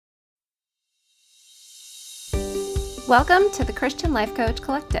Welcome to the Christian Life Coach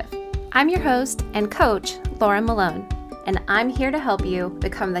Collective. I'm your host and coach, Laura Malone, and I'm here to help you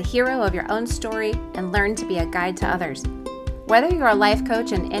become the hero of your own story and learn to be a guide to others. Whether you're a life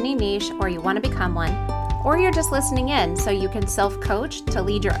coach in any niche or you want to become one, or you're just listening in so you can self-coach to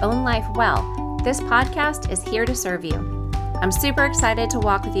lead your own life well, this podcast is here to serve you. I'm super excited to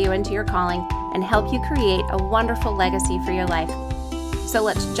walk with you into your calling and help you create a wonderful legacy for your life. So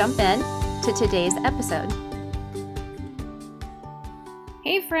let's jump in to today's episode.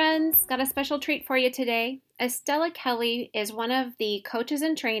 Hey friends, got a special treat for you today. Estella Kelly is one of the coaches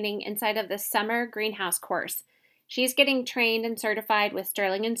in training inside of the Summer Greenhouse course. She's getting trained and certified with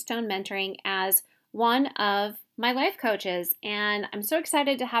Sterling & Stone Mentoring as one of my life coaches, and I'm so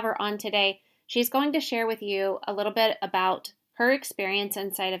excited to have her on today. She's going to share with you a little bit about her experience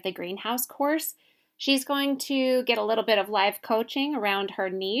inside of the Greenhouse course. She's going to get a little bit of live coaching around her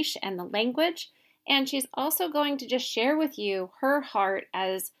niche and the language. And she's also going to just share with you her heart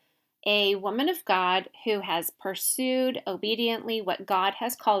as a woman of God who has pursued obediently what God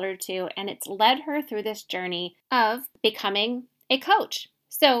has called her to, and it's led her through this journey of becoming a coach.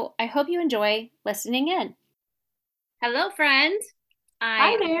 So I hope you enjoy listening in. Hello, friend. Hi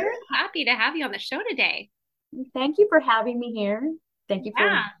I am there. very happy to have you on the show today. Thank you for having me here. Thank you for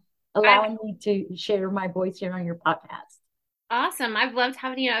Yeah, I've allowing me to share my voice here on your podcast. awesome. I've loved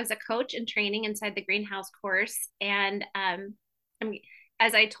having you as a coach and training inside the Greenhouse course. And I'm,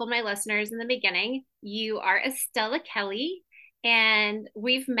 as I told my listeners in the beginning, you are Estella Kelly, and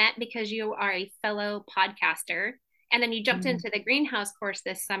we've met because you are a fellow podcaster. And then you jumped Mm. into the Greenhouse course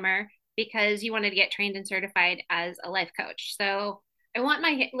this summer because you wanted to get trained and certified as a life coach. So I want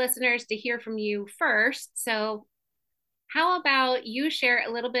my listeners to hear from you first. So how about you share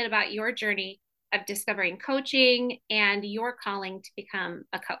a little bit about your journey of discovering coaching and your calling to become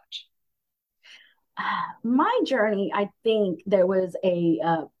a coach? My journey, I think there was a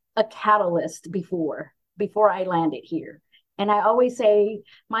catalyst before I landed here. And I always say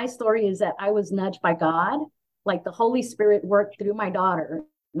my story is that I was nudged by God, like the Holy Spirit worked through my daughter,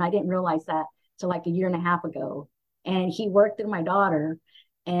 and I didn't realize that till like a year and a half ago. And he worked through my daughter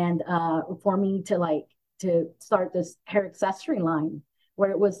and for me to start this hair accessory line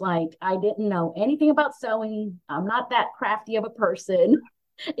where it was like I didn't know anything about sewing. I'm not that crafty of a person.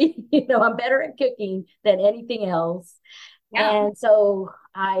 I'm better at cooking than anything else. Yeah, And so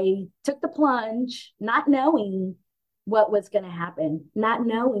I took the plunge, not knowing what was going to happen, not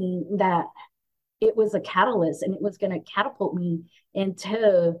knowing that it was a catalyst and it was going to catapult me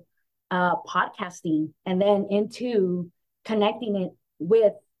into podcasting and then into connecting it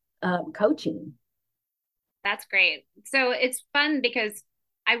with coaching. that's great. So it's fun because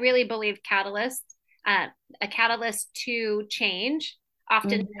I really believe uh, a catalyst to change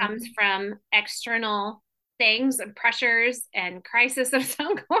often comes Mm-hmm. from external things and pressures and crisis of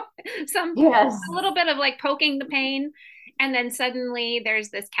some Yes. a little bit of like poking the pain, and then suddenly there's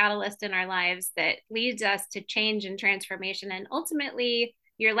this catalyst in our lives that leads us to change and transformation and ultimately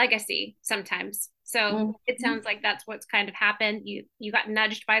your legacy sometimes. So it Mm-hmm. sounds like that's what's kind of happened. You got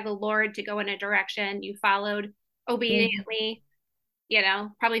nudged by the Lord to go in a direction, you followed obediently,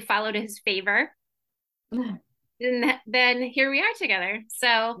 probably followed his favor, Mm-hmm. and then here we are together.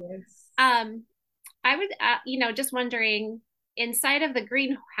 So Yes. um I would, just wondering, inside of the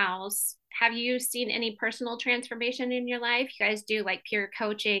greenhouse, have you seen any personal transformation in your life? You guys do like peer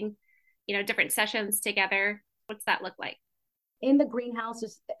coaching, different sessions together. What's that look like? In the greenhouse,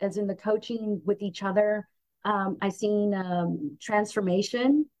 as in the coaching with each other, I seen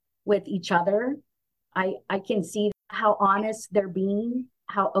transformation with each other. I can see how honest they're being,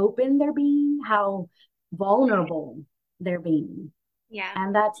 how open they're being, how vulnerable they're being. Yeah.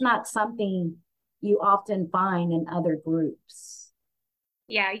 And that's not something you often find in other groups.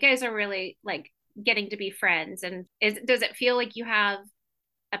 Yeah. You guys are really like getting to be friends. And does it feel like you have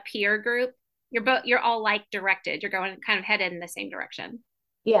a peer group? You're all like directed. You're going kind of headed in the same direction.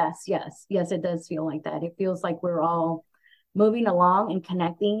 Yes, yes, yes, it does feel like that. It feels like we're all moving along and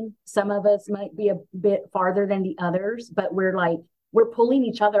connecting. Some of us might be a bit farther than the others, but we're pulling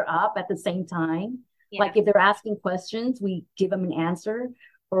each other up at the same time. Yeah. Like if they're asking questions, we give them an answer,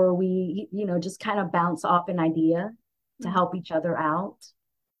 or we just kind of bounce off an idea to Mhm. help each other out.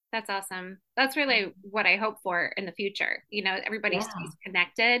 That's awesome. That's really what I hope for in the future. Everybody Yeah. stays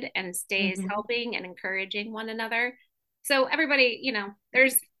connected and stays Hmm. helping and encouraging one another. So everybody,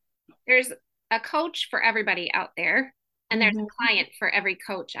 there's a coach for everybody out there, and there's a Hmm. client for every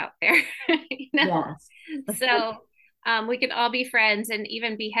coach out there, you know. Yes. So we can all be friends and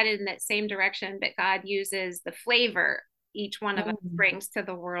even be headed in that same direction, but God uses the flavor each one of us Mhm. brings to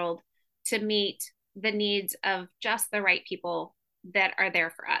the world to meet the needs of just the right people that are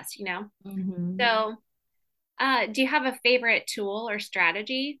there for us, you know? Mm-hmm. So, do you have a favorite tool or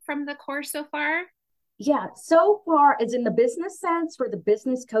strategy from the course so far? Yeah, so far as in the business sense for the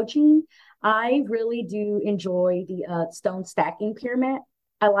business coaching, I really do enjoy the stone stacking pyramid.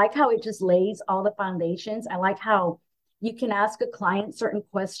 I like how it just lays all the foundations. I like how you can ask a client certain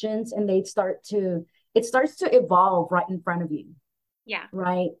questions and it starts to evolve right in front of you, Yeah.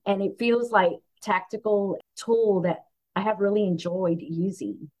 right? And it feels like tactical tool that I have really enjoyed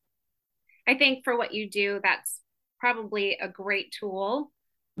using. I think for what you do, that's probably a great tool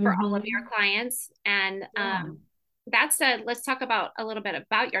for all of your Mm-hmm. clients. And Yeah. that said, let's talk about a little bit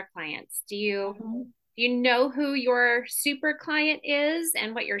about your clients. Mhm. Do you know who your super client is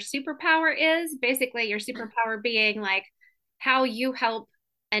and what your superpower is? Basically, your superpower being like how you help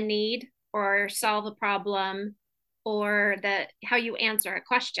a need or solve a problem or the how you answer a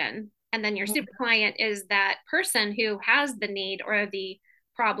question. And then your super client is that person who has the need or the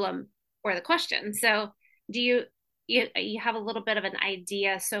problem or the question. So do you have a little bit of an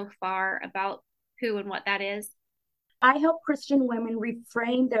idea so far about who and what that is? I help Christian women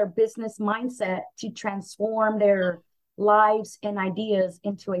reframe their business mindset to transform their lives and ideas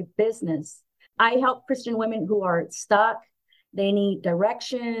into a business. I help Christian women who are stuck. They need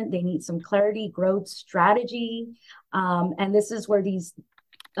direction, they need some clarity, growth strategy. And this is where these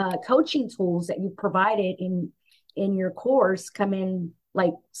coaching tools that you provided in your course come in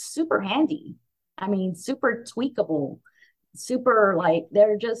like super handy. I mean, super tweakable, super like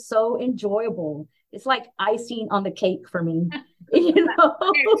they're just so enjoyable. It's like icing on the cake for me, you know.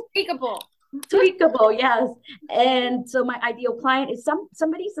 They're tweakable. Tweakable, yes. And so my ideal client is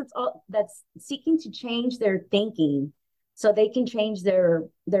somebody that's seeking to change their thinking so they can change their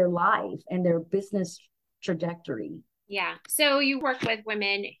life and their business trajectory. Yeah. So you work with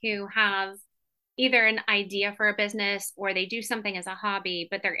women who have either an idea for a business or they do something as a hobby,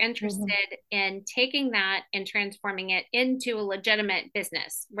 but they're Mhm. interested in taking that and transforming it into a legitimate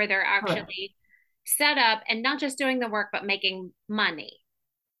business where they're Correct. actually set up and not just doing the work, but making money.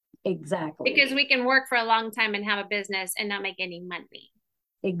 Exactly. Because we can work for a long time and have a business and not make any money.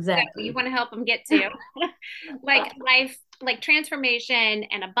 So you Exactly. want to help them get to like life, like transformation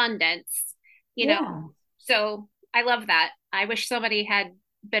and abundance, you know. Yeah. So I love that. I wish somebody had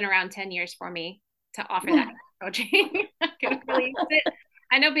been around 10 years for me to offer that coaching. I could really use it.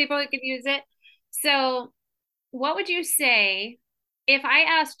 I know people who could use it. So what would you say if I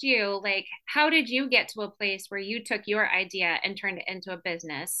asked you, like, how did you get to a place where you took your idea and turned it into a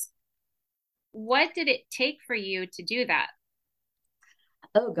business? What did it take for you to do that?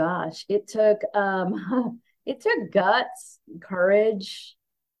 Oh gosh, it took it took guts, courage,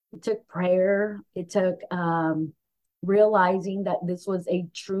 it took prayer, it took realizing that this was a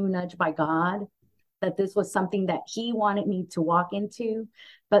true nudge by God, that this was something that he wanted me to walk into,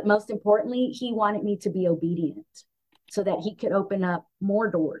 but most importantly, he wanted me to be obedient so that he could open up more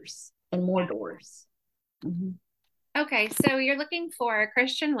doors and more doors. Mhm. Okay, so you're looking for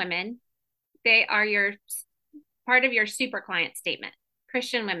Christian women. They are your part of your super client statement.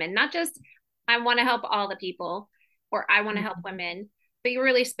 Christian women, not just I want to help all the people or I want to help Mhm. women, but you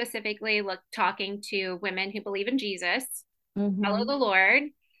really specifically look talking to women who believe in Jesus, follow the Mhm. Lord,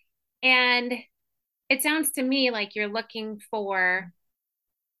 and it sounds to me like you're looking for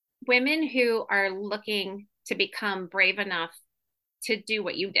women who are looking to become brave enough to do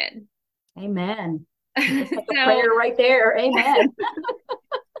what you did. Amen. That's like a So prayer right there. Amen.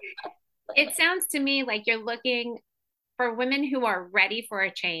 it sounds to me like you're looking for women who are ready for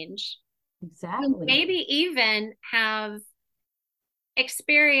a change, who Exactly. maybe even have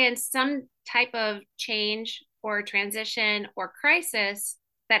experienced some type of change or transition or crisis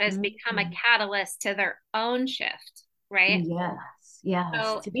that has become a Mhm. catalyst to their own shift, right? Yes, yes.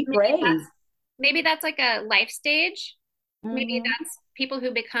 So To be brave. maybe that's like a life stage. Maybe Hmm. that's people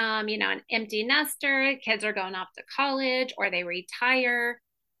who become, an empty nester, kids are going off to college, or they retire,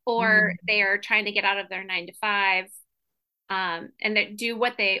 or Hmm. they are trying to get out of their 9 to 5, and that do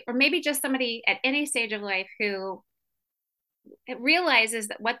what they, or maybe just somebody at any stage of life who realizes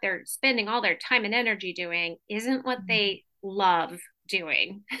that what they're spending all their time and energy doing isn't what they love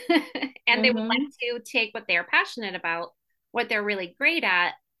doing. And they would like Hmm. to take what they're passionate about, what they're really great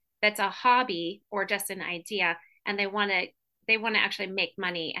at, that's a hobby or just an idea, and they want to actually make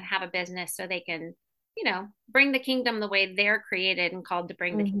money and have a business so they can, bring the kingdom the way they're created and called to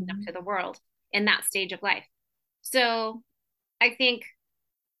bring the kingdom Hmm. to the world in that stage of life. So I think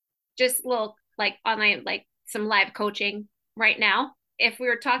just little like online, like some live coaching right now. If we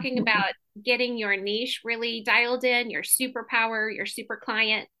were talking about getting your niche really dialed in, your superpower, your super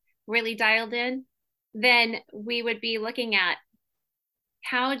client really dialed in, then we would be looking at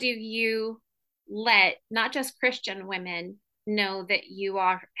how do you let not just Christian women know that you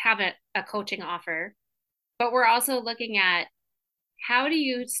are have a coaching offer, but we're also looking at how do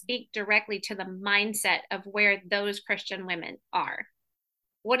you speak directly to the mindset of where those Christian women are?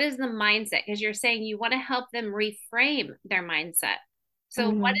 What is the mindset? Because you're saying you want to help them reframe their mindset. So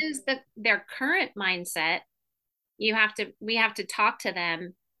what Hmm. is their current mindset? We have to talk to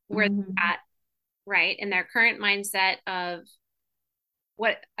them where they're Hmm. at, right? In their current mindset of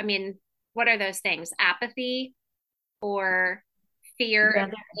what I mean, what are those things? Apathy or fear of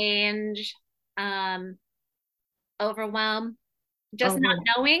Yeah, change, um, overwhelm, they're just not over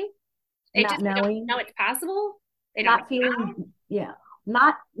knowing. not They don't knowing, know it's possible. They don't know not feeling, yeah,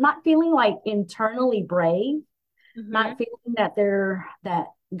 not feeling like internally brave, how. not feeling that that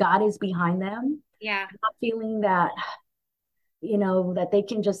God is behind them, Yeah. not feeling that that they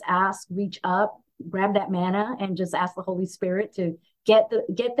can just ask, reach up, grab that manna, and just ask the Holy Spirit to get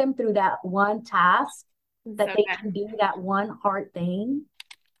them through that one task, that So they good. can do that one hard thing,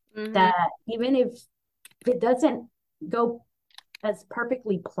 Mm-hmm. that even if it doesn't go as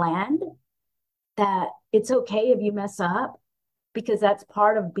perfectly planned, that it's okay if you mess up, because that's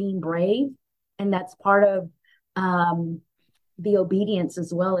part of being brave, and that's part of um, the obedience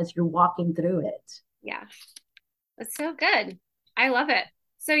as well as you're walking through it. Yeah. That's so good. I love it.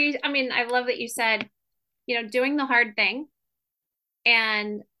 So I mean, I love that you said, doing the hard thing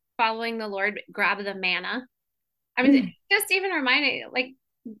and following the Lord, grab the manna. I mean, just even reminding, like,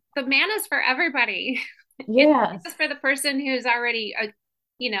 the manna's for everybody. It's Yes. just for the person who's already,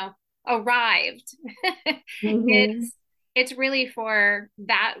 you know, arrived. Mm-hmm. It's it's really for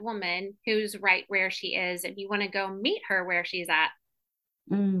that woman who's right where she is, and you want to go meet her where she's at,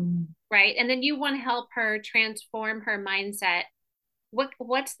 Mm. right? And then you want to help her transform her mindset.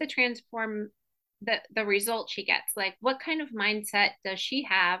 What's the transform the result she gets? Like, what kind of mindset does she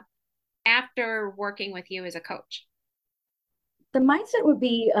have after working with you as a coach? The mindset would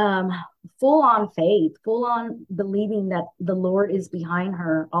be full on faith, full on believing that the Lord is behind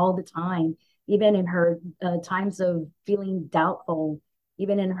her all the time, even in her times of feeling doubtful,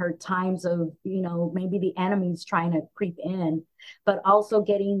 even in her times of, maybe the enemy's trying to creep in, but also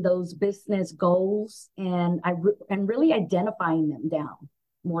getting those business goals and really identifying them down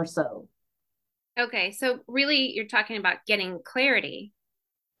more so. Okay, so really you're talking about getting clarity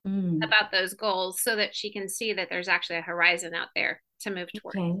Mm, about those goals so that she can see that there's actually a horizon out there to move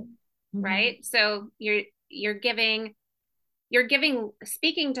toward, okay. Hmm. right? So you're giving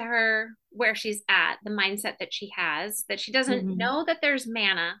speaking to her where she's at, the mindset that she has, that she doesn't Hmm. know that there's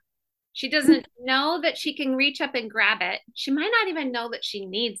manna. She doesn't know that she can reach up and grab it. She might not even know that she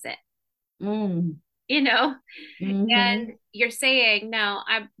needs it, Mm, you know? hmm. And you're saying, no,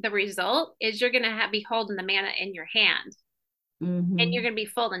 the result is you're going to be holding the manna in your hand and you're Hmm. going to be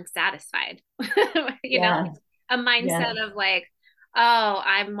full and satisfied. Yeah. A Yes. mindset of like, oh,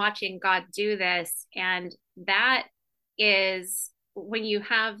 I'm watching God do this. And that is when you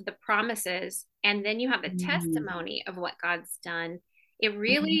have the promises and then you have the Mm-hmm. testimony of what God's done. It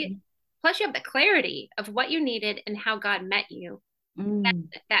really, Mhm. plus you have the clarity of what you needed and how God met you. Mm.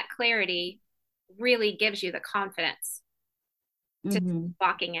 That clarity really gives you the confidence to Mhm.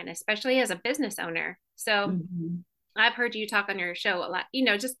 walking in, especially as a business owner. So Mhm. I've heard you talk on your show a lot,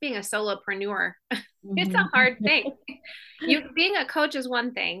 just being a solopreneur. It's a Mhm. hard thing. You being a coach is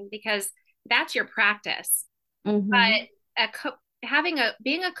one thing because that's your practice. Mhm. But having a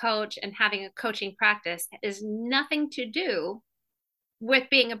being a coach and having a coaching practice is nothing to do with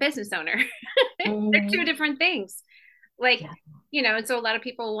being a business owner. They're two Mhm. different things. Like, Yeah. and so a lot of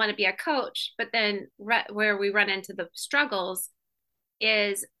people want to be a coach, but then where we run into the struggles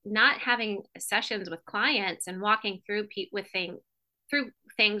is not having sessions with clients and walking through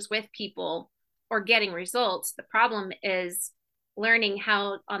things with people or getting results. The problem is learning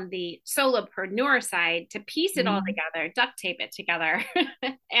how on the solopreneur side to piece it all Mhm. together, duct tape it together,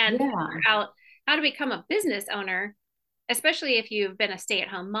 and Yeah. figure out how to become a business owner, especially if you've been a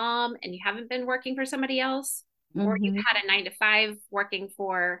stay-at-home mom and you haven't been working for somebody else, or you've Mhm. had a 9 to 5 working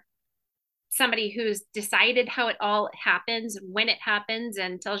for somebody who's decided how it all happens, when it happens,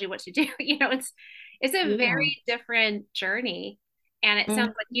 and tells you what to do. It's a Yeah. very different journey, and it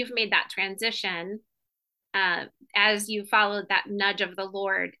sounds Mhm. like you've made that transition uh, as you followed that nudge of the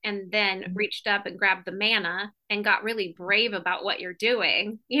Lord, and then reached up and grabbed the manna and got really brave about what you're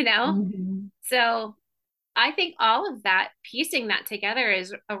doing. Mhm. So I think all of that, piecing that together,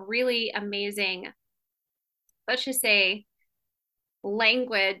 is a really amazing, let's just say,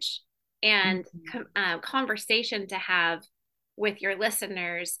 language and Mhm. conversation to have with your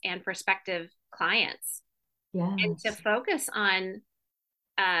listeners and prospective clients, and to Yes. focus on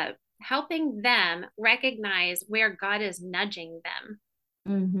helping them recognize where God is nudging them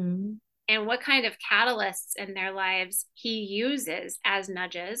Mm-hmm. and what kind of catalysts in their lives He uses as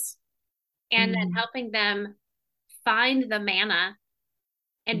nudges, and then Mm-hmm. helping them find the manna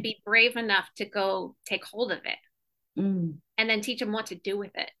and be brave enough to go take hold of it Mm-hmm. and then teach them what to do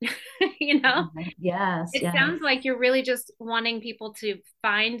with it. You know, Yes, it yes. sounds like you're really just wanting people to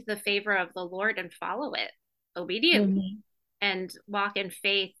find the favor of the Lord and follow it obediently Mm-hmm. and walk in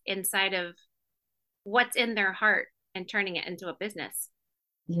faith inside of what's in their heart and turning it into a business.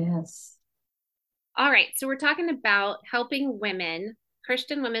 Yes. All right, so we're talking about helping women,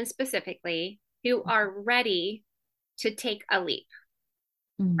 Christian women specifically, who are ready to take a leap,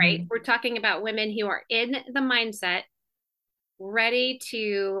 right? Mm-hmm. We're talking about women who are in the mindset, ready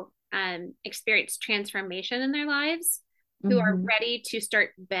to experience transformation in their lives, who are Mm-hmm. ready to start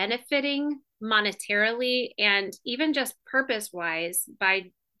benefiting monetarily and even just purpose wise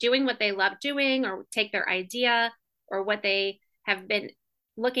by doing what they love doing or take their idea or what they have been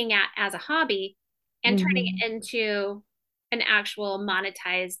looking at as a hobby and turning Mm-hmm. it into an actual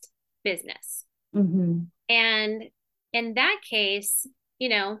monetized business. Mm-hmm. And in that case,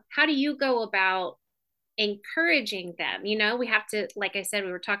 how do you go about encouraging them? We have to, like I said,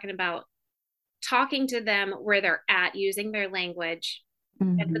 we were talking about talking to them where they're at, using their language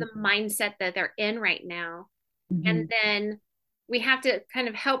and for Mm-hmm. the mindset that they're in right now. And Mm-hmm. then we have to kind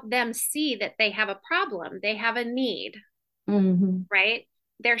of help them see that they have a problem, they have a need, Mm-hmm. right?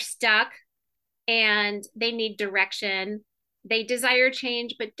 They're stuck and they need direction. They desire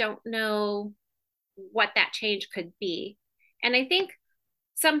change, but don't know what that change could be. And I think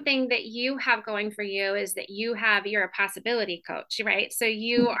something that you have going for you is that you're a possibility coach, right? So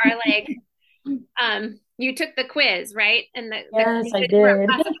you are like, you took the quiz, right? And Yes, I you were did.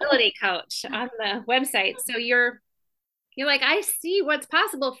 a possibility coach on the website. So you're like, I see what's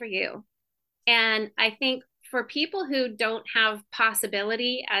possible for you. And I think for people who don't have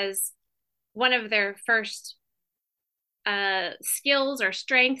possibility as one of their first skills or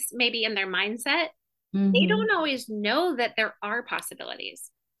strengths, maybe in their mindset, they Mm-hmm. don't always know that there are possibilities.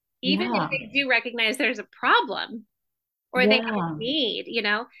 Even if Yeah. they do recognize there's a problem or they have a Yeah.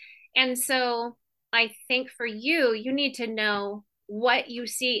 need. And so I think for you, you need to know what you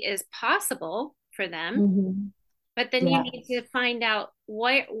see is possible for them, Mm-hmm. but then you need Yes. to find out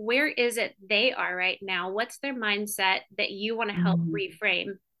where is it they are right now? What's their mindset that you want to help Mm-hmm.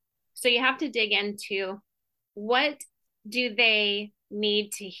 reframe? So you have to dig into what do they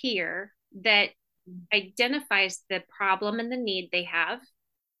need to hear that identifies the problem and the need they have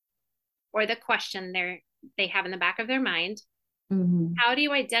or the question they have in the back of their mind. Mm-hmm. How do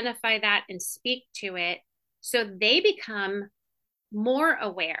you identify that and speak to it so they become more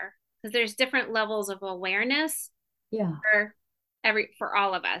aware? Because there's different levels of awareness Yeah. for for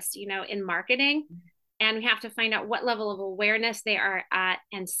all of us, in marketing. And we have to find out what level of awareness they are at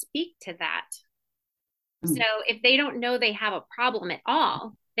and speak to that. So Mm-hmm. if they don't know they have a problem at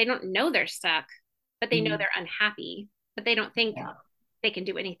all, they don't know they're stuck, but they know they're unhappy, but they don't think Yeah. they can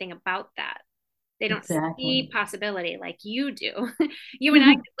do anything about that. They don't Exactly. see possibility like you do. You and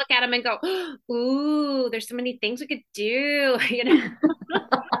I could look at them and go, "Ooh, there's so many things we could do,"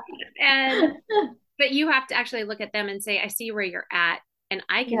 And but you have to actually look at them and say, "I see where you're at, and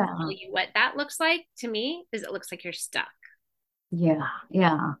I can tell Yeah. you what that looks like to me is it looks like you're stuck." Yeah.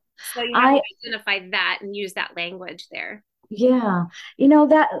 Yeah. So you have to I identify that and use that language there. Yeah,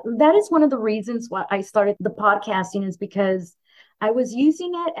 that is one of the reasons why I started the podcasting is because I was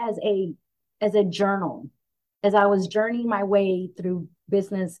using it as a journal as I was journeying my way through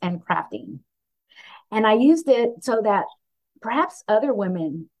business and crafting. And I used it so that perhaps other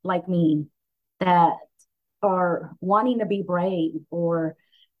women like me that are wanting to be brave or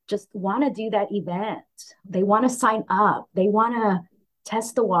just want to do that event, they want to sign up, they want to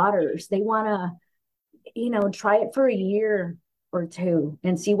test the waters, they want to try it for a year or two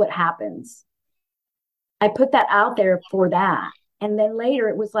and see what happens. I put that out there for that. And then later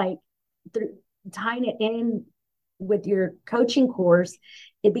it was like through tying it in with your coaching course,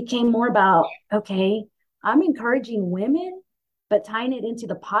 it became more about, okay, I'm encouraging women, but tying it into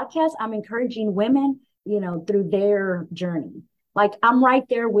the podcast, I'm encouraging women, through their journey. Like I'm right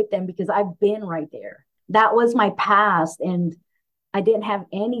there with them because I've been right there. That was my past and I didn't have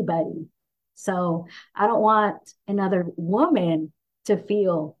anybody. So I don't want another woman to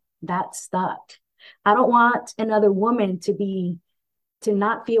feel that stuck. I don't want another woman to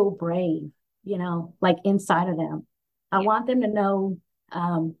not feel brave, like inside of them. I Yeah. want them to know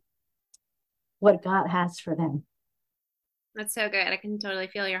what God has for them. That's so good. I can totally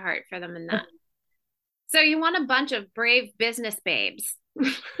feel your heart for them in that. So you want a bunch of brave business babes.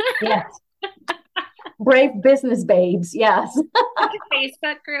 Yes. Brave business babes. Yes. Like a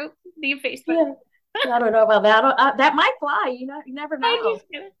Facebook group, the Facebook. Yeah. I don't know about that. That might fly. You never I'm know. just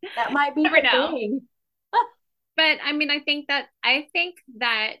kidding. That might be Never the know. thing. But I mean, I think that's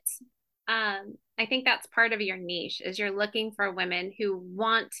part of your niche is you're looking for women who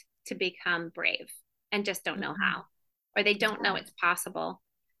want to become brave and just don't know Mhm. how, or they don't know Yeah. it's possible.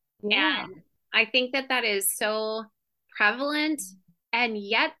 Yeah. And I think that that is so prevalent and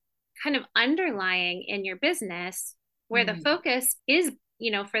yet kind of underlying in your business where the Mm. focus is,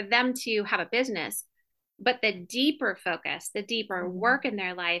 for them to have a business. But the deeper focus, the deeper work in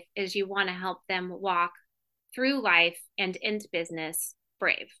their life is you want to help them walk through life and into business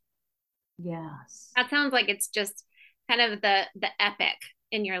brave. Yes. That sounds like it's just kind of the epic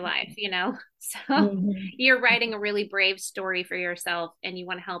in your life. So Mhm. you're writing a really brave story for yourself and you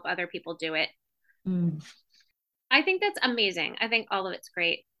want to help other people do it. Mm. I think that's amazing. I think all of it's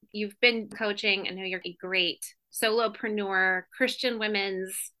great. You've been coaching. I know you're a great solopreneur, Christian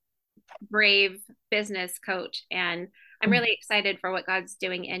women's brave business coach. And I'm really excited for what God's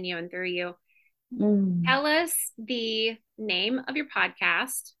doing in you and through you. Mm. Tell us the name of your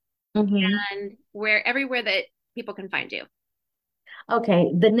podcast Mhm. and everywhere that people can find you.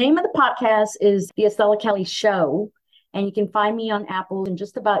 Okay. The name of the podcast is The Estella Kelly Show, and you can find me on Apple and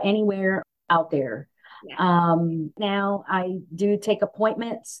just about anywhere out there. Yeah. Now I do take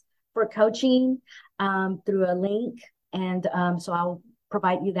appointments for coaching through a link, and so I'll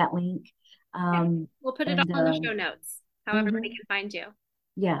provide you that link. Okay. Um, We'll put it and all in the show notes, how everybody mhm. can find you.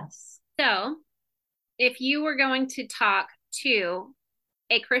 Yes. So, if you were going to talk to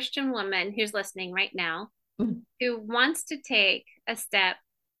a Christian woman who's listening right now, who wants to take a step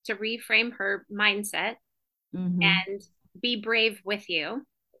to reframe her mindset Mm-hmm. and be brave with you,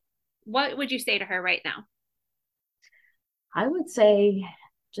 what would you say to her right now? I would say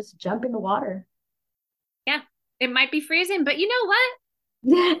just jump in the water. Yeah, it might be freezing, but you know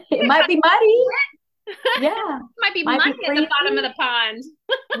what? It might be muddy. Yeah. It might be Might muddy be at the bottom of freezing. the pond.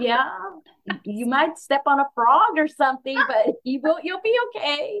 Yeah. You might step on a frog or something, but you'll be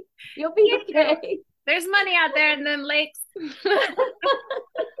okay. You'll be okay. There's money out there in them lakes.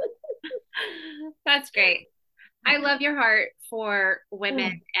 That's great. I love your heart for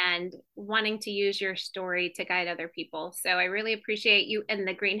women and wanting to use your story to guide other people. So I really appreciate you in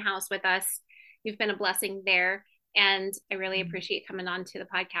the greenhouse with us. You've been a blessing there. And I really appreciate coming on to the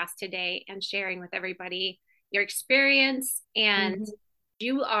podcast today and sharing with everybody your experience. And Mhm.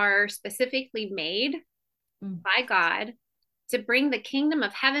 you are specifically made Mhm. by God to bring the kingdom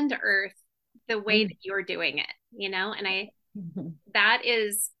of heaven to earth the way Mhm. that you're doing it. And Mhm. that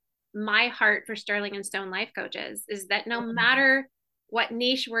is my heart for Sterling and Stone life coaches is that no matter what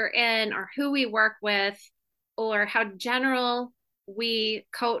niche we're in or who we work with or how general we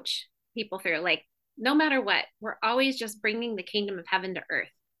coach people through, like no matter what, we're always just bringing the kingdom of heaven to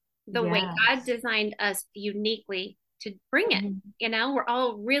earth the way God Yes. designed us uniquely to bring it. Mhm. We're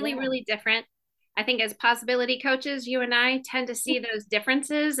all really, Yeah. really different. I think as possibility coaches, you and I tend to see those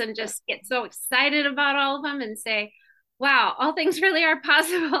differences and just get so excited about all of them and say, wow, all things really are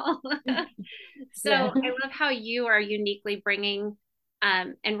possible. So Yeah. I love how you are uniquely bringing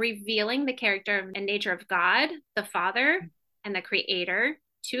and revealing the character and nature of God, the Father, and the Creator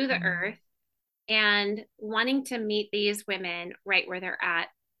to the Mhm. earth and wanting to meet these women right where they're at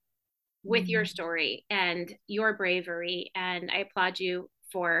with your Mhm. story and your bravery. And I applaud you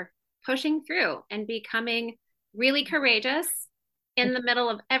for pushing through and becoming really courageous in the middle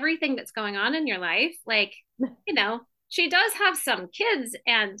of everything that's going on in your life. Like, she does have some kids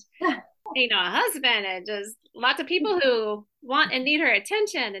and, a husband and just lots of people who want and need her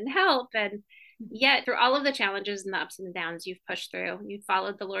attention and help. And yet, through all of the challenges and the ups and downs, you've pushed through. You've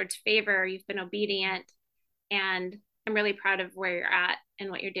followed the Lord's favor. You've been obedient. And I'm really proud of where you're at and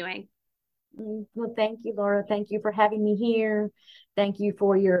what you're doing. Well, thank you, Laura. Thank you for having me here. Thank you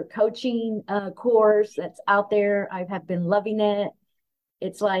for your coaching course that's out there. I have been loving it.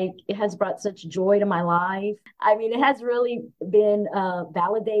 It's like it has brought such joy to my life. I mean, it has really been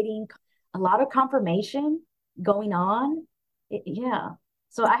validating, a lot of confirmation going on. Yeah.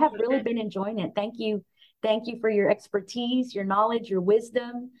 So I have really been enjoying it. Thank you. Thank you for your expertise, your knowledge, your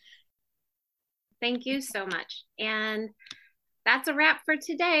wisdom. Thank you so much. And that's a wrap for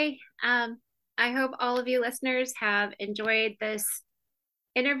today. I hope all of you listeners have enjoyed this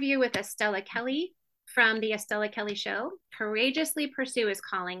interview with Estella Kelly from the Estella Kelly Show. Courageously pursue his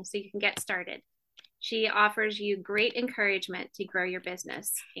calling so you can get started. She offers you great encouragement to grow your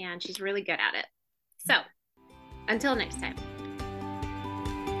business, and she's really good at it. So, Until next time.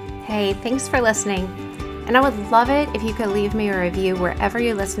 Hey, thanks for listening. And I would love it if you could leave me a review wherever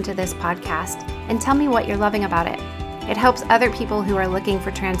you listen to this podcast and tell me what you're loving about it. It helps other people who are looking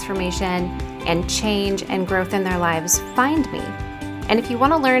for transformation and change and growth in their lives find me. And if you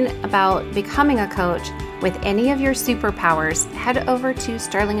want to learn about becoming a coach with any of your superpowers, head over to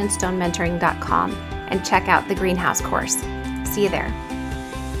sterlingandstonementoring.com and check out the Greenhouse course. See you there.